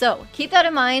 So keep that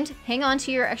in mind. Hang on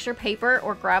to your extra paper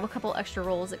or grab a couple extra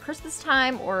rolls at Christmas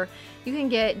time, or you can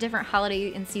get different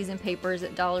holiday and season papers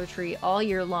at Dollar Tree all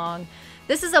year long.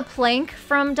 This is a plank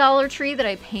from Dollar Tree that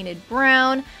I painted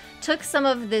brown. Took some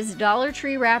of this Dollar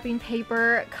Tree wrapping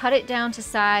paper, cut it down to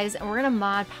size, and we're gonna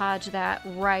Mod Podge that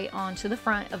right onto the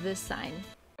front of this sign.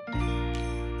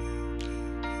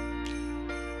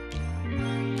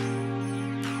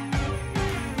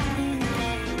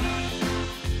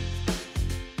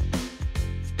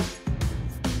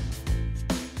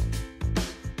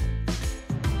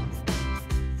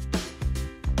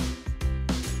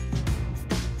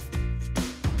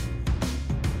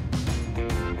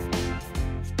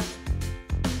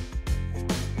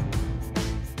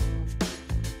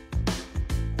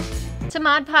 To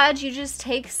Mod Podge, you just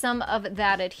take some of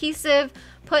that adhesive,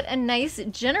 put a nice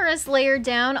generous layer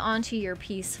down onto your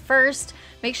piece first.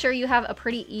 Make sure you have a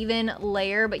pretty even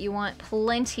layer, but you want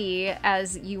plenty,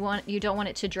 as you don't want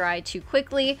it to dry too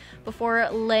quickly. Before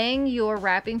laying your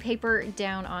wrapping paper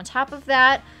down on top of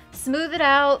that, smooth it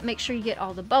out, make sure you get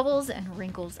all the bubbles and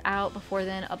wrinkles out before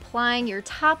then applying your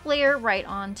top layer right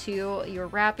onto your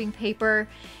wrapping paper.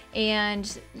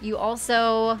 And you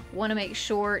also want to make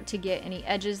sure to get any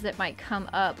edges that might come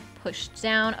up pushed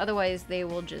down, otherwise they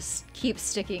will just keep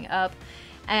sticking up.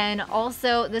 And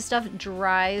also this stuff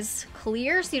dries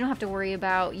clear, so you don't have to worry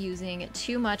about using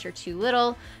too much or too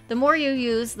little. The more you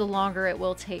use, the longer it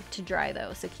will take to dry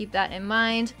though, so keep that in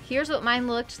mind. Here's what mine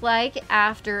looked like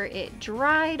after it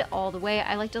dried all the way.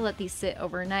 I like to let these sit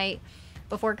overnight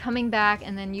before coming back,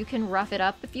 and then you can rough it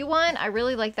up if you want. I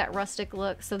really like that rustic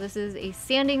look, so this is a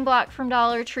sanding block from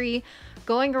Dollar Tree,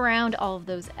 going around all of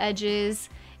those edges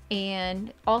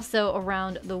and also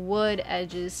around the wood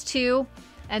edges too.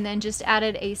 And then just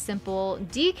added a simple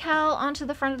decal onto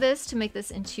the front of this to make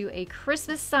this into a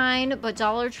Christmas sign, but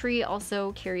Dollar Tree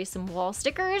also carries some wall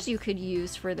stickers you could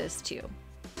use for this too.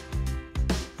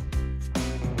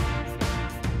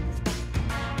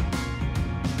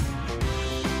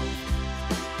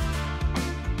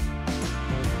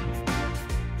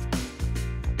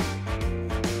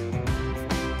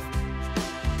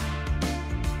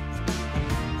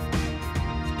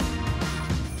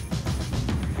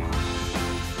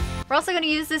 We're also going to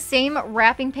use the same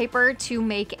wrapping paper to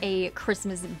make a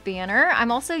Christmas banner.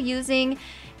 I'm also using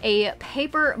a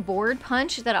paper board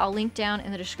punch that I'll link down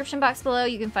in the description box below.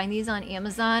 You can find these on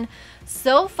Amazon.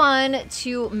 So fun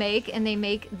to make, and they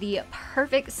make the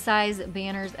perfect size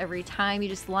banners every time. You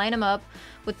just line them up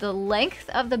with the length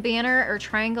of the banner or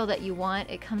triangle that you want.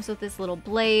 It comes with this little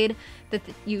blade that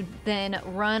you then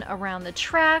run around the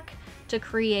track to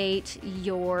create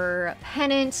your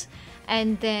pennant.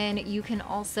 And then you can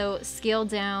also scale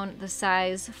down the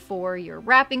size for your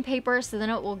wrapping paper, so then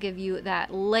it will give you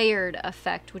that layered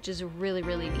effect, which is really,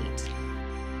 really neat.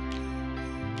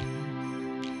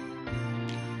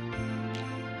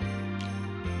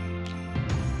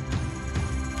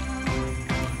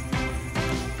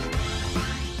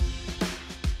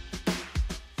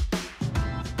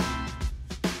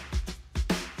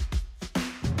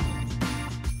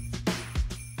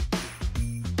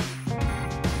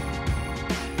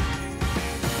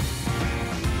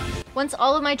 Once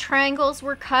all of my triangles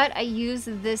were cut, I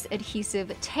used this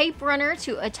adhesive tape runner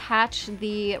to attach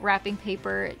the wrapping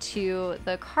paper to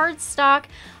the cardstock.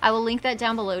 I will link that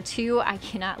down below too. I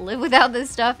cannot live without this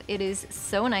stuff. It is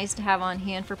so nice to have on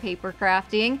hand for paper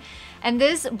crafting. And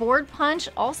this board punch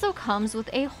also comes with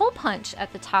a hole punch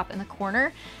at the top and the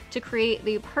corner to create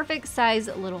the perfect size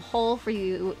little hole for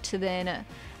you to then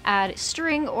add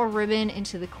string or ribbon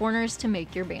into the corners to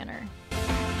make your banner.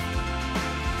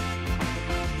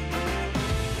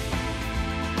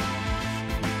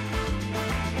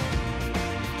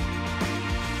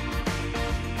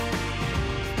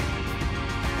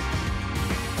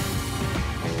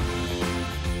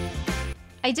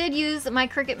 I did use my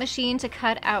Cricut machine to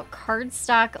cut out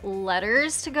cardstock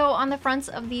letters to go on the fronts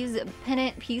of these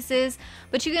pennant pieces,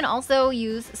 but you can also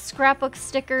use scrapbook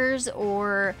stickers,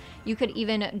 or you could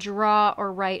even draw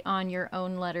or write on your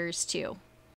own letters too.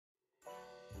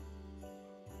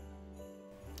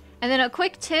 And then a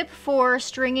quick tip for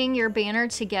stringing your banner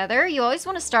together. You always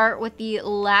want to start with the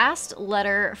last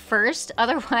letter first.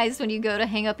 Otherwise, when you go to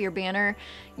hang up your banner,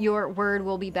 your word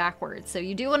will be backwards. So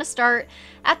you do want to start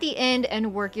at the end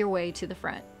and work your way to the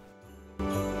front.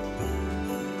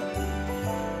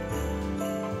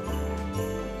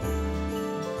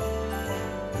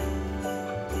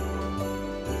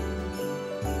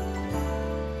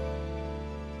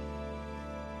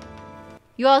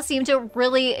 You all seem to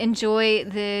really enjoy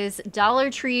this Dollar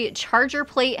Tree charger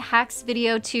plate hacks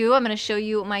video too. I'm going to show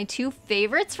you my two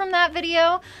favorites from that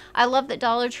video. I love that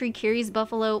Dollar Tree carries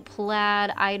buffalo plaid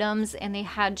items and they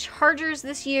had chargers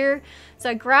this year.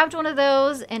 So I grabbed one of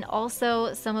those and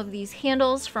also some of these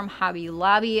handles from Hobby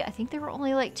Lobby. I think they were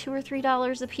only like $2 or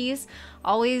 $3 a piece.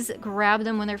 Always grab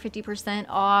them when they're 50%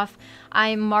 off.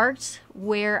 I marked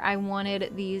where I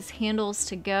wanted these handles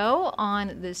to go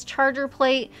on this charger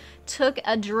plate, took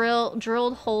a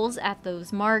drilled holes at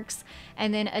those marks,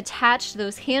 and then attached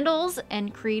those handles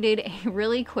and created a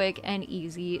really quick and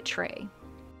easy tray.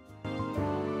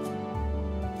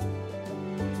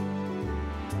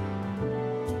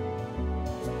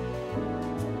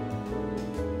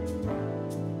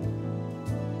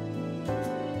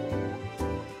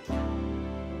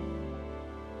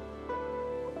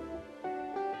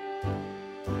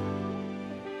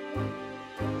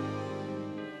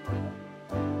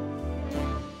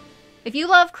 If you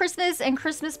love Christmas and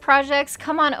Christmas projects,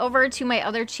 come on over to my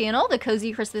other channel, The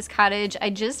Cozy Christmas Cottage. I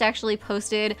just actually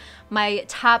posted my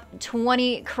top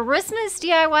 20 Christmas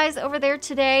DIYs over there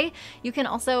today. You can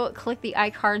also click the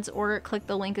iCards or click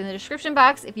the link in the description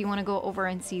box if you want to go over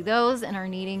and see those and are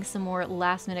needing some more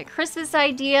last minute Christmas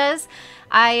ideas.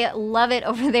 I love it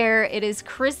over there. It is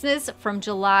Christmas from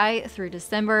July through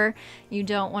December. You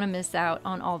don't want to miss out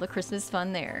on all the Christmas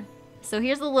fun there. So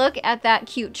here's a look at that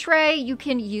cute tray. You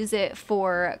can use it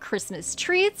for Christmas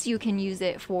treats, you can use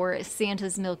it for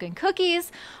Santa's milk and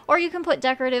cookies, or you can put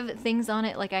decorative things on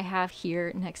it like I have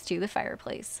here next to the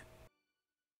fireplace.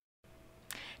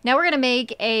 Now we're gonna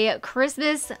make a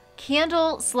Christmas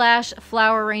candle slash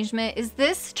flower arrangement. Is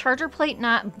this charger plate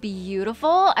not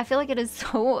beautiful? I feel like it is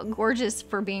so gorgeous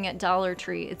for being at Dollar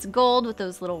Tree. It's gold with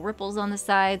those little ripples on the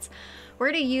sides.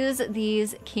 We're going to use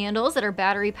these candles that are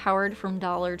battery powered from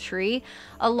Dollar Tree,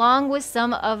 along with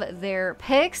some of their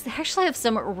picks. They actually have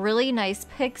some really nice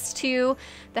picks too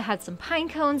that had some pine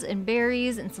cones and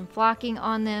berries and some flocking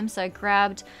on them. So I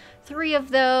grabbed 3 of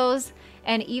those,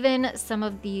 and even some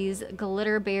of these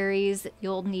glitter berries.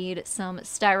 You'll need some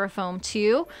styrofoam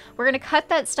too. We're going to cut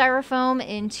that styrofoam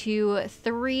into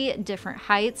 3 different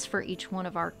heights for each one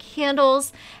of our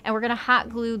candles, and we're going to hot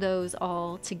glue those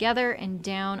all together and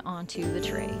down onto the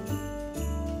tray.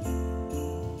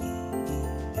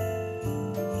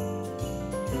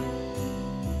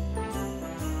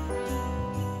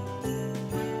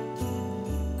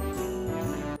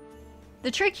 The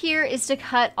trick here is to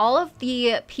cut all of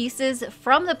the pieces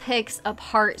from the picks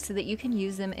apart so that you can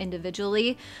use them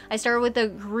individually. I started with the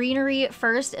greenery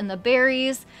first and the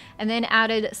berries, and then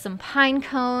added some pine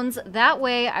cones. That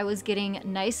way I was getting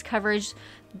nice coverage.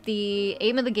 The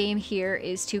aim of the game here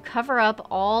is to cover up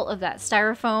all of that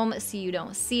styrofoam so you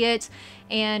don't see it,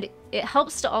 and it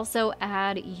helps to also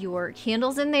add your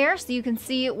candles in there so you can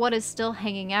see what is still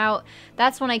hanging out.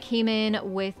 That's when I came in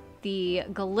with the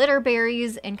glitter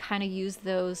berries and kind of use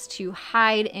those to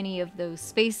hide any of those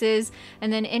spaces,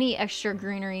 and then any extra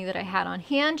greenery that I had on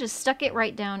hand, just stuck it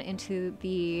right down into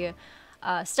the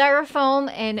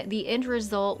styrofoam, and the end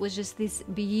result was just this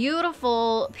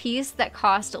beautiful piece that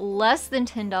cost less than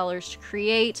 $10 to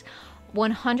create,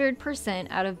 100%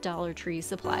 out of Dollar Tree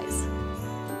supplies.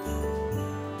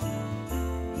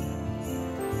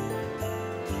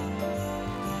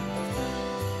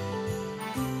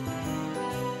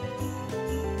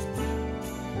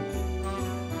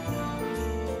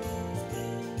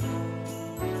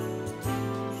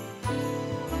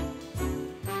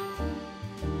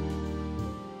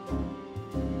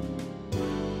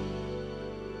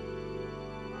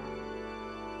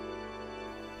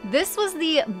 This was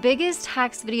the biggest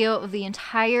hacks video of the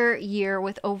entire year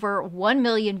with over 1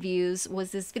 million views.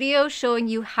 Was this video showing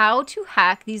you how to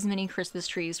hack these mini Christmas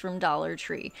trees from Dollar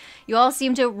Tree. You all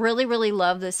seem to really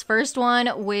love this first one,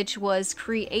 which was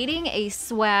creating a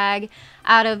swag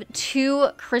out of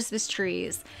 2 Christmas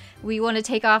trees. We want to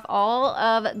take off all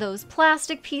of those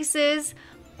plastic pieces,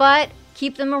 but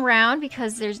keep them around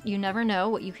because you never know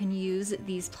what you can use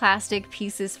these plastic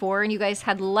pieces for. And you guys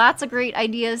had lots of great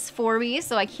ideas for me,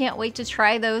 so I can't wait to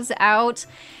try those out.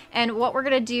 And what we're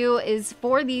gonna do is,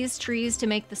 for these trees to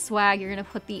make the swag, you're gonna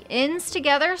put the ends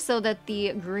together so that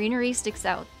the greenery sticks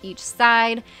out each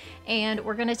side. And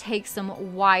we're gonna take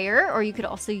some wire, or you could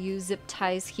also use zip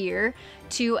ties here,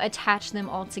 to attach them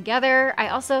all together. I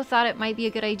also thought it might be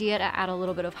a good idea to add a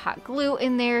little bit of hot glue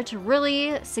in there to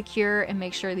really secure and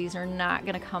make sure these are not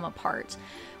gonna come apart.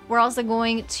 We're also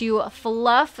going to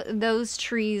fluff those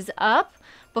trees up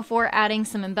before adding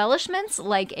some embellishments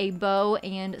like a bow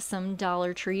and some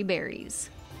Dollar Tree berries.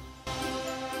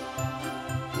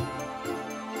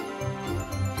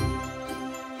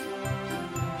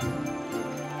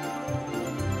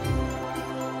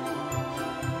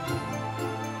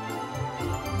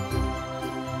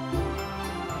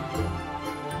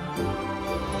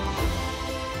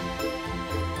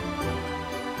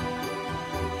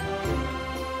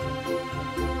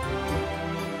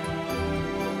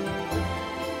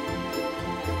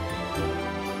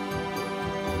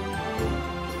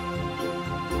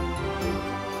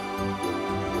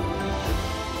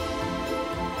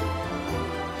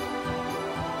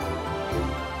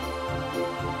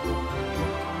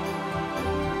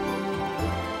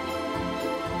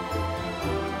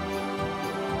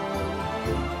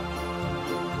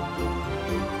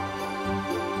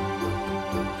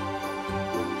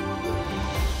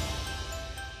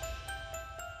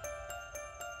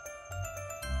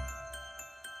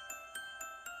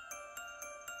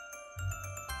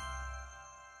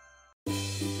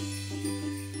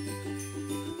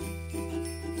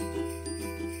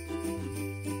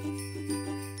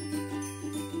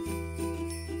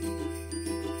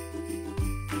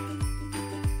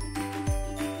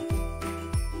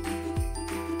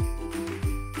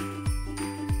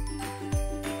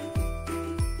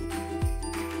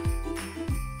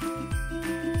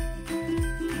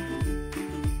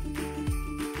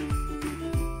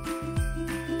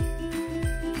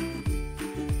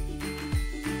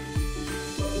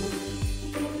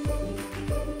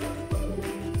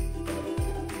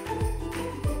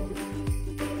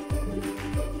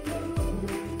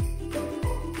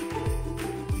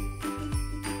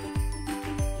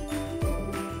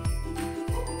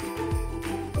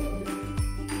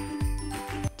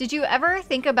 Did you ever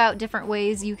think about different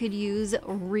ways you could use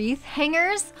wreath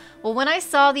hangers? Well, when I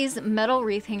saw these metal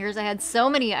wreath hangers, I had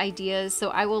so many ideas, so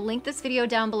I will link this video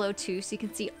down below too so you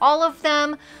can see all of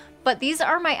them. But these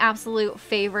are my absolute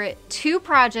favorite 2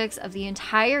 projects of the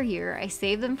entire year. I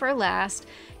saved them for last.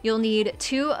 You'll need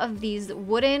 2 of these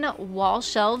wooden wall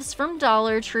shelves from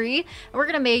Dollar Tree. We're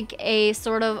gonna make a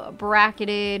sort of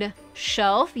bracketed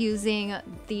shelf using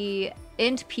the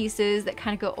end pieces that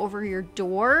kind of go over your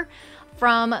door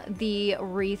from the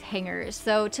wreath hangers.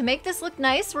 So to make this look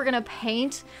nice, we're gonna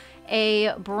paint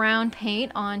a brown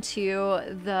paint onto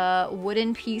the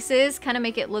wooden pieces, kind of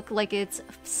make it look like it's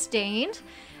stained.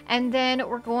 And then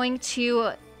we're going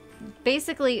to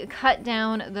basically cut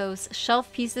down those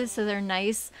shelf pieces so they're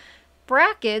nice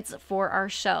brackets for our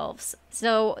shelves.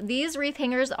 So these wreath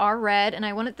hangers are red and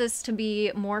I wanted this to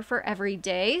be more for every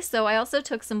day. So I also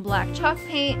took some black chalk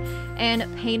paint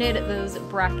and painted those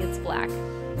brackets black.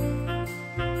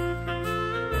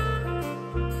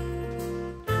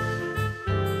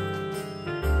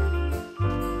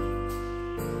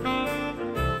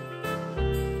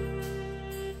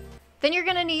 Then you're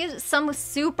gonna need some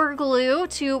super glue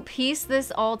to piece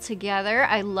this all together.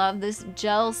 I love this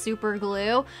gel super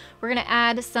glue. We're gonna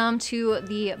add some to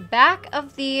the back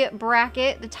of the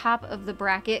bracket, the top of the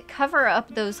bracket, cover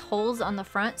up those holes on the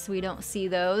front so we don't see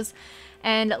those,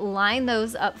 and line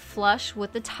those up flush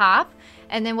with the top.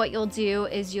 And then what you'll do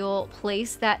is you'll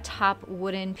place that top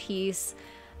wooden piece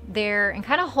there and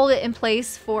kind of hold it in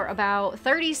place for about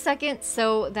 30 seconds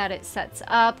so that it sets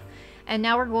up. And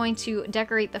now we're going to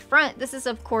decorate the front. This is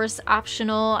of course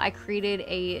optional. I created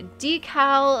a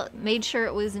decal, made sure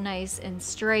it was nice and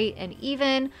straight and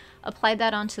even, applied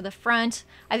that onto the front.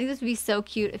 I think this would be so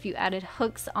cute if you added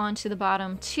hooks onto the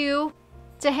bottom too.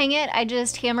 To hang it, I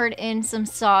just hammered in some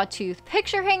sawtooth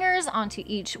picture hangers onto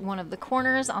each one of the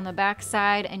corners on the back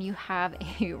side, and you have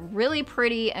a really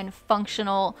pretty and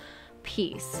functional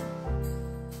piece.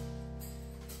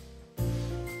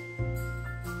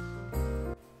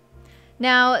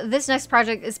 Now, this next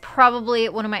project is probably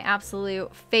one of my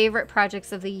absolute favorite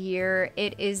projects of the year.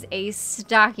 It is a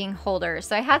stocking holder.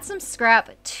 So I had some scrap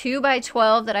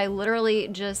 2x12 that I literally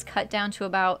just cut down to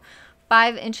about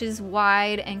 5 inches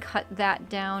wide and cut that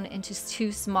down into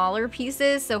 2 smaller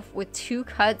pieces. So with 2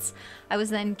 cuts, I was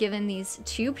then given these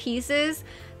 2 pieces.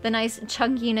 The nice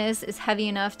chunkiness is heavy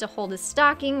enough to hold a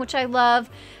stocking, which I love.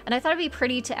 And I thought it'd be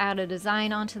pretty to add a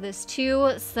design onto this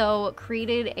too. So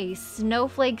created a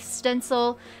snowflake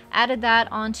stencil, added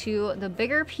that onto the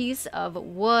bigger piece of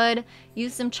wood,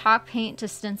 used some chalk paint to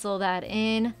stencil that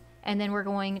in, and then we're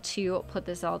going to put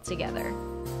this all together.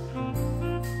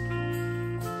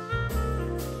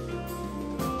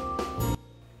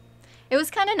 It was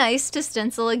kind of nice to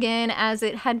stencil again, as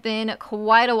it had been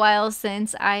quite a while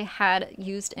since I had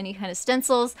used any kind of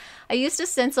stencils. I used to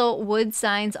stencil wood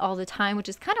signs all the time, which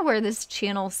is kind of where this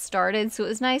channel started. So it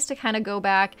was nice to kind of go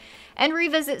back and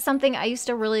revisit something I used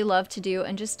to really love to do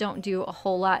and just don't do a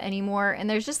whole lot anymore. And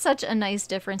there's just such a nice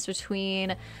difference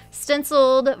between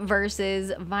stenciled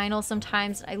versus vinyl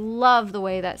sometimes. I love the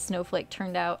way that snowflake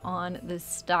turned out on this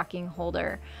stocking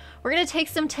holder. We're gonna take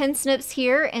some tin snips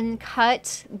here and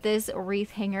cut this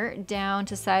wreath hanger down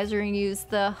to size. We're gonna use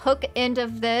the hook end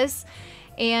of this,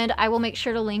 and I will make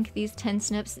sure to link these tin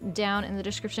snips down in the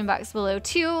description box below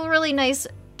too. Really nice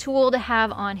tool to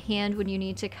have on hand when you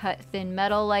need to cut thin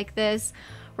metal like this.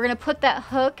 We're gonna put that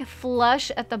hook flush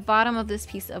at the bottom of this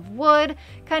piece of wood,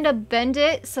 kind of bend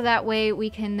it so that way we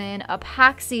can then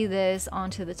epoxy this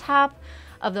onto the top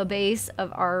of the base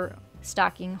of our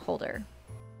stocking holder.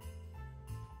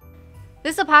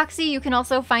 This epoxy you can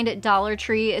also find at Dollar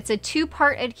Tree. It's a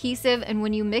 2-part adhesive, and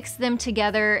when you mix them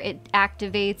together, it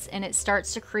activates and it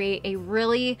starts to create a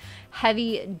really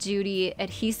heavy-duty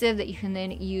adhesive that you can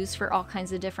then use for all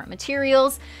kinds of different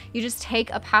materials. You just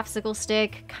take a popsicle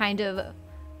stick, kind of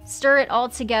stir it all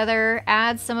together,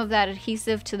 add some of that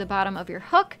adhesive to the bottom of your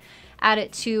hook, add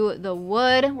it to the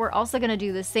wood. We're also going to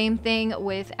do the same thing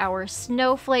with our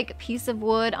snowflake piece of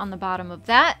wood on the bottom of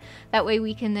that. That way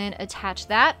we can then attach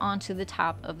that onto the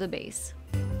top of the base.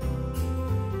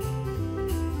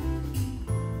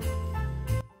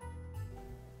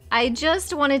 I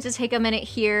just wanted to take a minute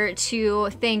here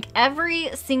to thank every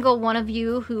single one of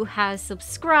you who has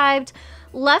subscribed,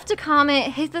 left a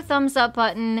comment, hit the thumbs up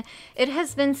button. It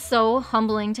has been so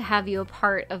humbling to have you a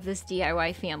part of this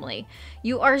DIY family.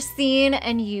 You are seen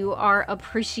and you are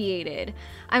appreciated.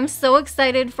 I'm so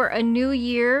excited for a new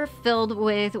year filled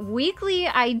with weekly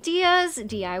ideas,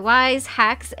 DIYs,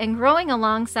 hacks, and growing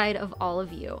alongside of all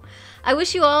of you. I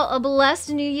wish you all a blessed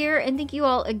new year, and thank you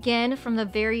all again from the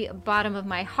very bottom of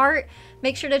my heart.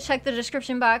 Make sure to check the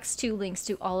description box to links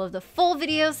to all of the full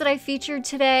videos that I featured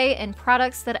today and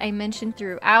products that I mentioned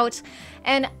throughout.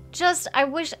 And I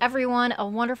wish everyone a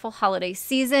wonderful holiday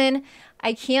season.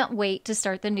 I can't wait to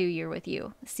start the new year with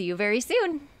you. See you very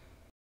soon.